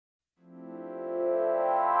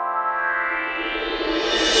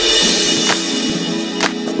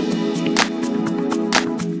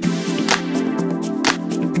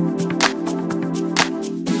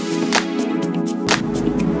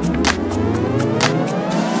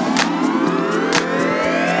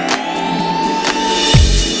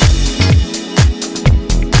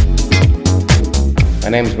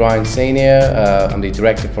name is Ryan Senior. I'm the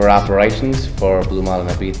Director for Operations for Marlin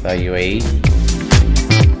Ibiza UAE.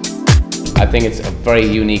 I think it's a very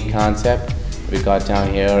unique concept we got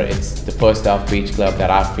down here. It's the first off beach club that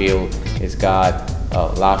I feel has got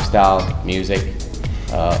lifestyle, music,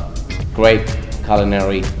 great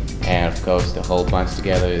culinary, and of course the whole bunch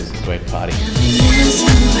together is a great party.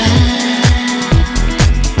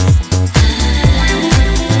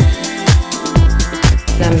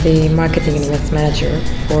 I'm the marketing and events manager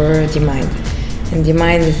for Demind, and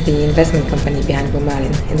Demind is the investment company behind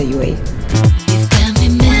Marlin in the UAE.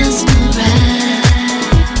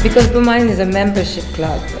 Because Marlin is a membership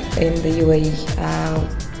club in the UAE,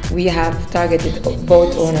 we have targeted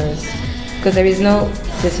boat owners because there is no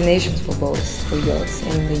destinations for boats, for yachts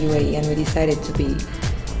in the UAE, and we decided to be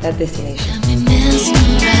that destination.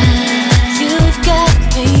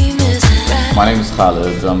 My name is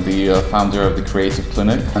Khalid. I'm the founder of the Creative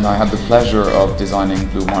Clinic, and I had the pleasure of designing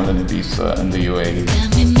Blue Marlin Ibiza in the UAE.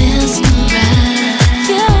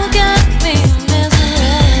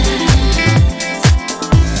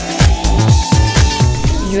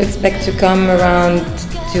 You expect to come around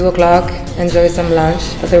 2 o'clock, enjoy some lunch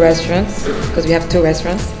at the restaurants, because we have 2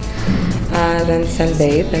 restaurants, then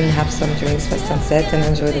sunbathe and have some drinks for sunset and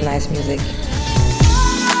enjoy the nice music.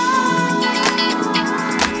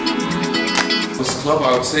 This club,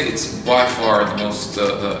 I would say, it's by far the most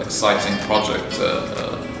exciting project.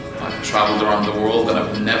 I've traveled around the world and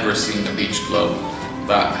I've never seen a beach club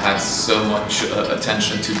that has so much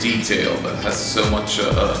attention to detail, that has so much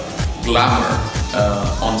glamour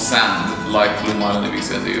on sand like Blue Marlin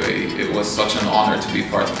Ibiza in the UAE. It was such an honor to be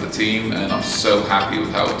part of the team, and I'm so happy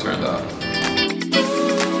with how it turned out.